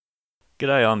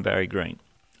G'day, I'm Barry Green.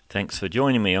 Thanks for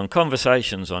joining me on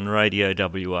Conversations on Radio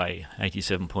WA,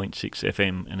 87.6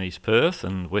 FM in East Perth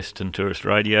and Western Tourist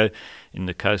Radio in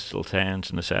the coastal towns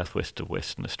in the southwest of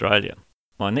Western Australia.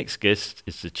 My next guest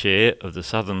is the chair of the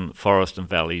Southern Forest and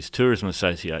Valleys Tourism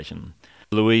Association,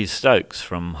 Louise Stokes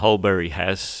from Holberry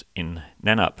House in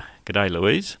Nannup. G'day,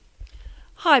 Louise.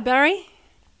 Hi, Barry.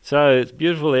 So it's a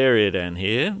beautiful area down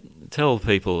here. Tell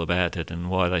people about it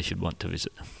and why they should want to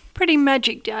visit. Pretty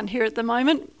magic down here at the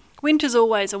moment. Winter's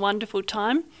always a wonderful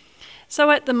time. So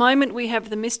at the moment we have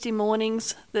the misty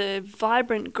mornings, the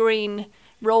vibrant green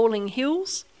rolling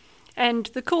hills, and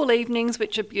the cool evenings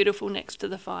which are beautiful next to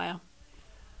the fire.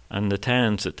 And the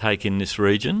towns that take in this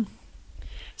region?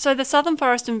 So the Southern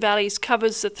Forest and Valleys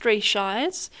covers the three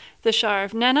shires, the Shire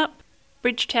of Nannup,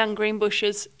 Bridgetown,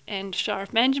 Greenbushes and Shire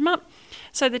of Manjimup.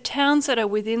 So the towns that are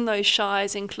within those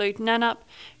shires include Nannup,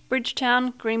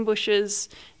 Bridgetown, Greenbushes,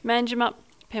 Manjimup,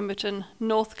 Pemberton,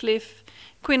 Northcliffe,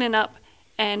 Quinnanup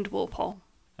and Walpole.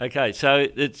 Okay, so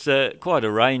it's quite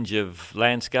a range of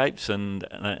landscapes and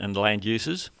land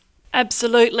uses.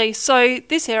 Absolutely. So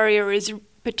this area is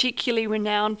particularly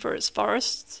renowned for its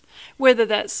forests, whether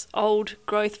that's old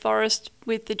growth forest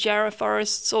with the Jarrah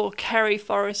forests or Karri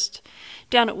forest.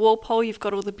 Down at Walpole you've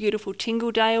got all the beautiful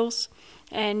Tingle Dales,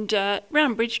 and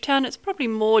around Bridgetown it's probably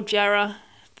more Jarrah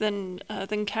than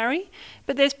Karri,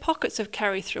 but there's pockets of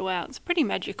Karri throughout. It's pretty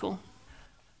magical.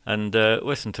 And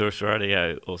Western Tourist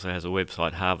Radio also has a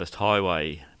website, Harvest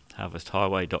Highway,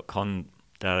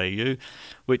 harvesthighway.com.au,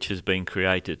 which has been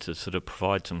created to sort of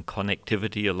provide some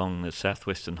connectivity along the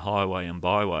Southwestern Highway and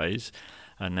byways,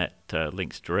 and that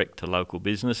links direct to local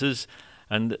businesses.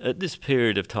 And at this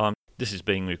period of time, this is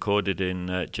being recorded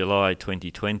in July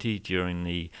 2020 during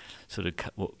the sort of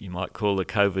what you might call the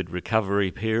COVID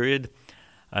recovery period.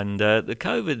 And the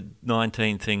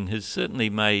COVID-19 thing has certainly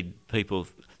made people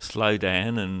slow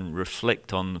down and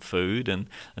reflect on the food. And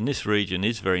this region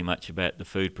is very much about the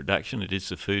food production. It is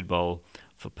the food bowl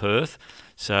for Perth.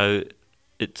 So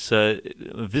it's a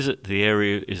visit to the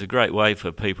area is a great way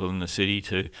for people in the city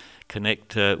to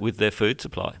connect with their food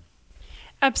supply.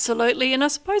 Absolutely, and I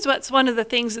suppose that's one of the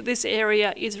things that this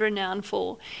area is renowned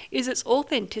for, is its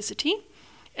authenticity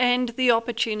and the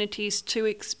opportunities to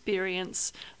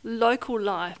experience local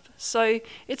life. So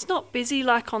it's not busy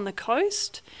like on the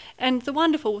coast, and the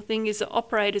wonderful thing is that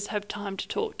operators have time to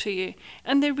talk to you,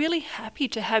 and they're really happy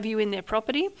to have you in their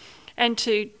property and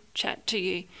to chat to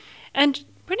you. And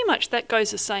pretty much that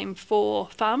goes the same for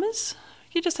farmers.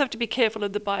 You just have to be careful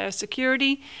of the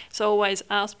biosecurity, so always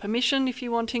ask permission if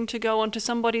you're wanting to go onto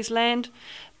somebody's land.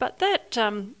 But that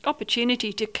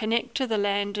opportunity to connect to the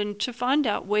land and to find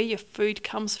out where your food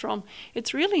comes from,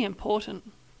 it's really important.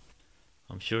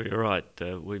 I'm sure you're right.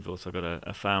 We've also got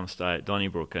a farm stay at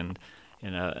Donnybrook, and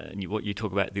what you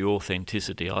talk about, the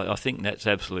authenticity, I think that's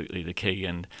absolutely the key,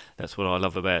 and that's what I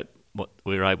love about what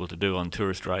we're able to do on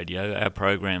Tourist Radio. Our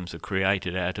programs are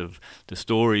created out of the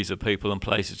stories of people and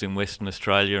places in Western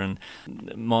Australia, and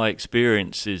my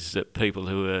experience is that people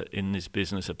who are in this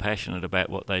business are passionate about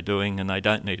what they're doing, and they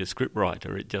don't need a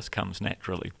scriptwriter. It just comes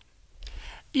naturally.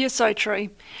 You're so true.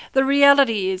 The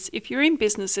reality is, if you're in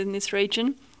business in this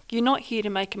region, you're not here to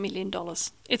make $1 million.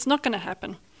 It's not going to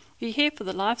happen. You're here for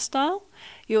the lifestyle.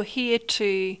 You're here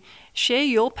to share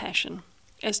your passion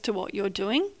as to what you're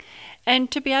doing,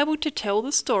 and to be able to tell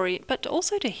the story, but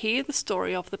also to hear the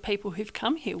story of the people who've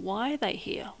come here. Why are they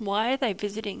here? Why are they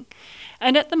visiting?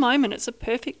 And at the moment, it's a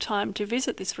perfect time to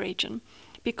visit this region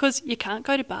because you can't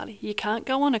go to Bali, you can't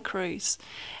go on a cruise.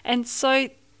 And so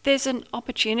there's an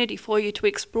opportunity for you to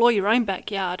explore your own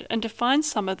backyard and to find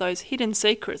some of those hidden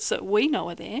secrets that we know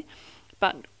are there,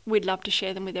 but we'd love to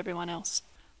share them with everyone else.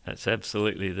 That's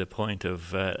absolutely the point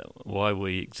of why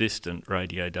we exist at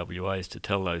Radio WA, is to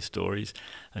tell those stories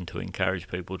and to encourage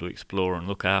people to explore and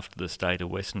look after the state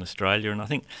of Western Australia. And I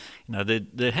think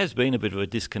there has been a bit of a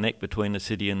disconnect between the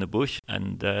city and the bush,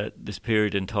 and this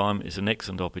period in time is an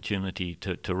excellent opportunity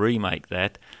to remake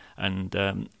that,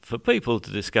 and for people to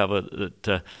discover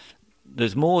that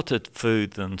there's more to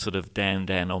food than sort of down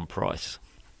on price.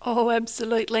 Oh,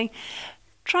 absolutely.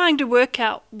 Trying to work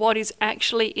out what is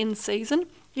actually in season,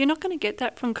 you're not going to get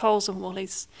that from Coles and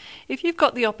Woolies. If you've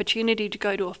got the opportunity to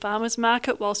go to a farmer's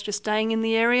market whilst you're staying in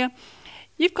the area,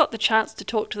 you've got the chance to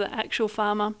talk to the actual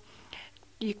farmer.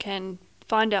 You can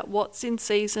find out what's in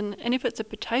season, and if it's a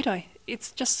potato,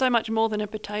 it's just so much more than a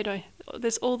potato.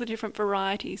 There's all the different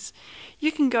varieties.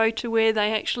 You can go to where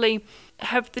they actually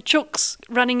have the chooks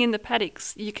running in the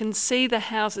paddocks. You can see the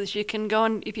houses. You can go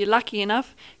and, if you're lucky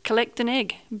enough, collect an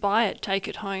egg, buy it, take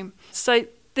it home. So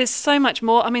there's so much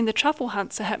more. I mean, the truffle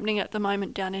hunts are happening at the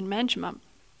moment down in Manjimup.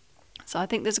 So I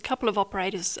think there's a couple of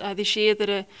operators this year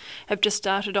that have just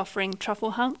started offering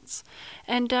truffle hunts.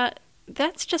 And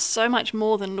that's just so much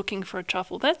more than looking for a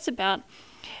truffle. That's about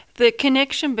the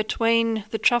connection between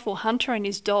the truffle hunter and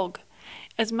his dog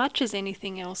as much as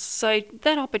anything else. So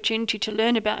that opportunity to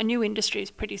learn about a new industry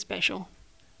is pretty special.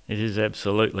 It is,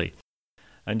 absolutely.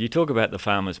 And you talk about the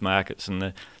farmers markets,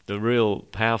 and the real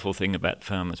powerful thing about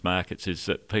farmers markets is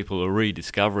that people are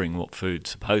rediscovering what food's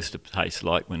supposed to taste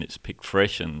like when it's picked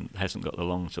fresh and hasn't got the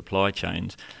long supply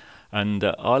chains. And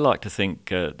I like to think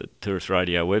the Tourist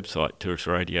Radio website,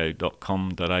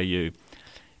 touristradio.com.au,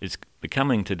 is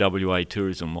becoming to WA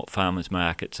tourism what farmers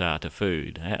markets are to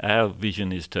food. Our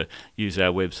vision is to use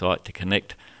our website to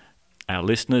connect our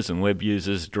listeners and web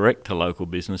users direct to local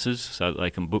businesses so that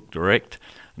they can book direct.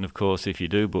 And of course, if you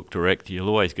do book direct, you'll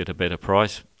always get a better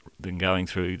price than going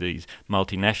through these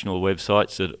multinational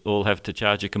websites that all have to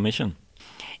charge a commission.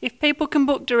 If people can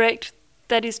book direct,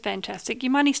 that is fantastic.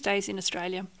 Your money stays in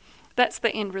Australia. That's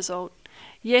the end result.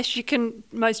 Yes, you can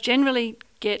most generally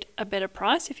get a better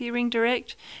price if you ring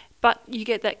direct, but you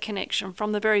get that connection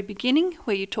from the very beginning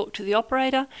where you talk to the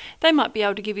operator. They might be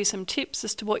able to give you some tips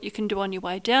as to what you can do on your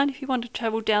way down. If you want to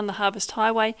travel down the Harvest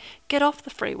Highway, get off the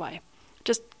freeway.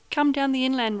 Just come down the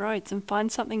inland roads and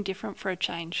find something different for a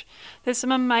change. There's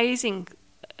some amazing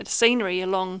scenery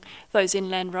along those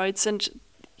inland roads, and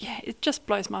yeah, it just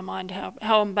blows my mind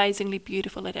how amazingly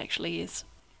beautiful it actually is.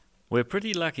 We're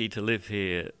pretty lucky to live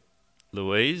here,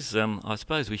 Louise. I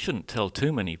suppose we shouldn't tell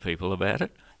too many people about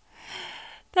it.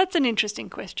 That's an interesting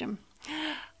question.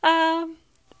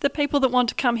 The people that want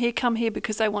to come here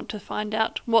because they want to find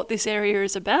out what this area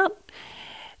is about.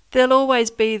 There'll always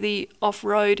be the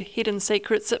off-road hidden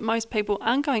secrets that most people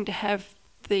aren't going to have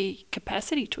the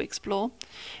capacity to explore.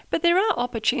 But there are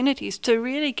opportunities to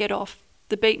really get off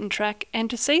the beaten track and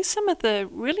to see some of the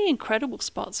really incredible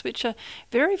spots which are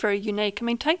very, very unique. I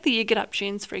mean, take the Yigatup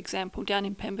Dunes, for example, down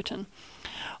in Pemberton,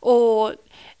 or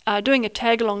doing a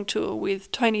tag-along tour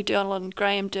with Tony Dell and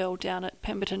Graham Dell down at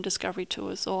Pemberton Discovery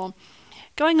Tours, or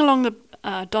going along the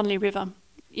Donnelly River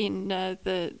in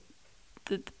the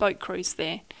boat cruise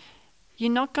there.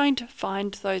 You're not going to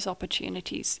find those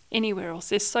opportunities anywhere else.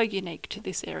 They're so unique to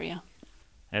this area.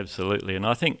 Absolutely, and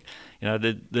I think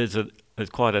there's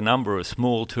quite a number of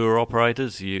small tour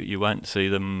operators. You won't see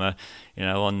them,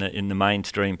 in the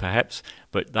mainstream perhaps,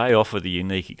 but they offer the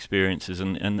unique experiences,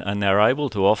 and they're able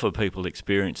to offer people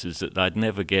experiences that they'd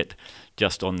never get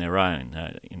just on their own.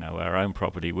 Our own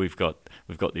property, we've got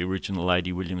the original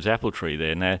Lady Williams apple tree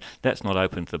there. Now that's not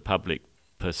open to the public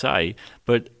per se,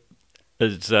 but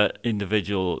as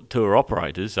individual tour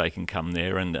operators, they can come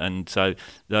there, and so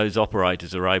those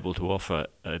operators are able to offer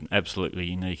an absolutely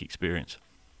unique experience.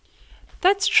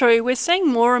 That's true. We're seeing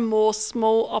more and more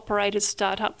small operators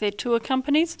start up their tour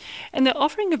companies, and they're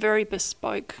offering a very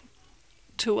bespoke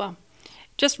tour.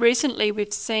 Just recently,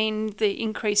 we've seen the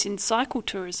increase in cycle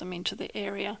tourism into the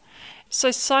area. So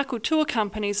cycle tour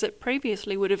companies that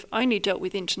previously would have only dealt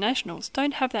with internationals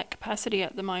don't have that capacity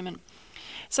at the moment.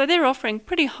 So they're offering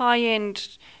pretty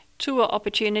high-end tour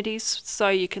opportunities, so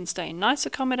you can stay in nice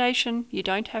accommodation. You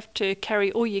don't have to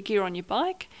carry all your gear on your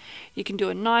bike. You can do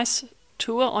a nice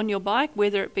tour on your bike,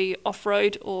 whether it be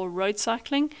off-road or road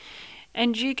cycling,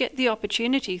 and you get the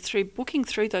opportunity through booking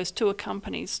through those tour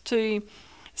companies to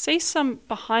see some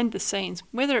behind the scenes,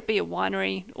 whether it be a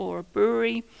winery or a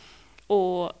brewery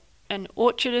or an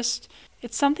orchardist.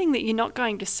 It's something that you're not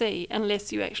going to see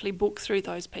unless you actually book through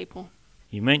those people.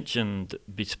 You mentioned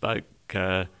bespoke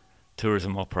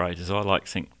tourism operators. I like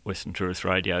to think Western Tourist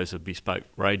Radio is a bespoke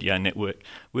radio network.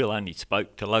 We'll only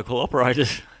spoke to local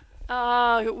operators.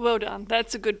 Well done.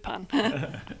 That's a good pun.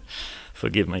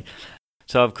 Forgive me.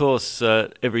 So, of course,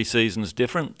 every season's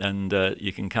different, and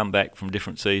you can come back from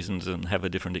different seasons and have a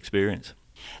different experience.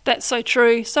 That's so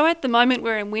true. So at the moment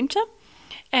we're in winter,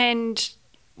 and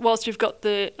whilst you've got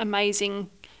the amazing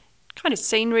kind of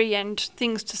scenery and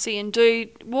things to see and do,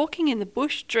 walking in the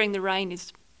bush during the rain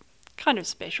is kind of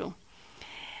special.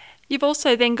 You've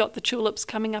also then got the tulips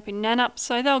coming up in Nannup,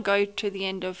 so they'll go to the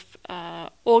end of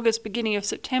August, beginning of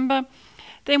September.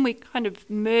 Then we kind of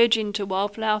merge into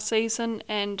wildflower season,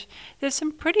 and there's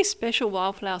some pretty special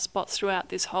wildflower spots throughout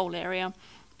this whole area,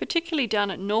 particularly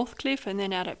down at Northcliffe and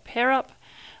then out at Perup.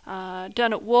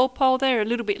 Down at Walpole, they're a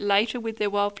little bit later with their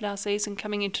wildflower season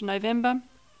coming into November.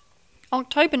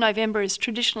 October, November is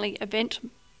traditionally event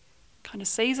kind of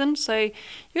season, so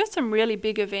you've got some really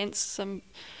big events, some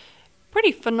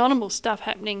pretty phenomenal stuff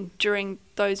happening during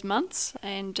those months,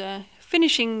 and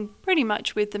finishing pretty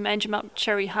much with the Manjimup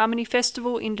Cherry Harmony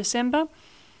Festival in December.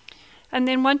 And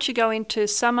then once you go into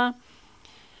summer,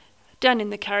 down in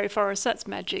the Karri Forest, that's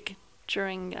magic.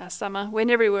 during summer when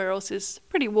everywhere else is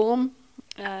pretty warm.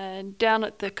 Down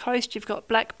at the coast you've got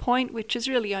Black Point, which is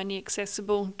really only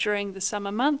accessible during the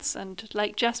summer months, and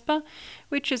Lake Jasper,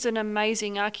 which is an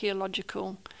amazing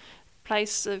archaeological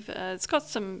place. It's got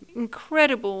some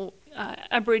incredible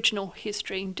Aboriginal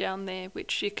history down there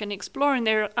which you can explore, and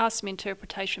there are some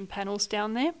interpretation panels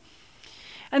down there.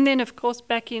 And then of course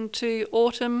back into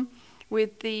autumn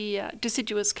with the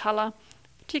deciduous colour,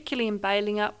 particularly in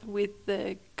Balingup with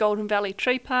the Golden Valley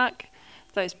Tree Park.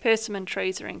 Those persimmon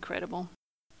trees are incredible.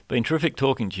 Been terrific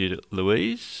talking to you,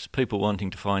 Louise. People wanting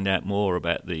to find out more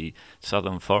about the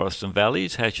southern forests and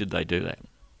valleys, how should they do that?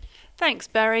 Thanks,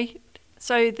 Barry.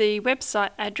 So the website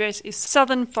address is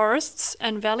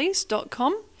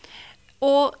southernforestsandvalleys.com,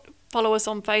 or follow us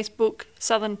on Facebook,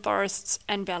 Southern Forests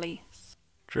and Valleys.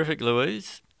 Terrific,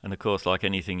 Louise. And of course, like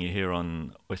anything you hear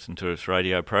on Western Tourist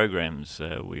Radio programs,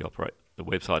 we operate the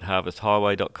website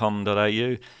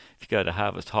harvesthighway.com.au. If you go to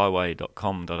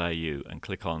harvesthighway.com.au and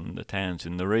click on the towns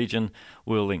in the region,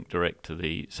 we'll link direct to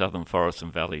the Southern Forests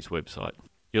and Valleys website.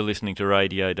 You're listening to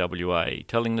Radio WA,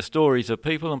 telling the stories of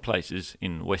people and places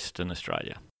in Western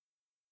Australia.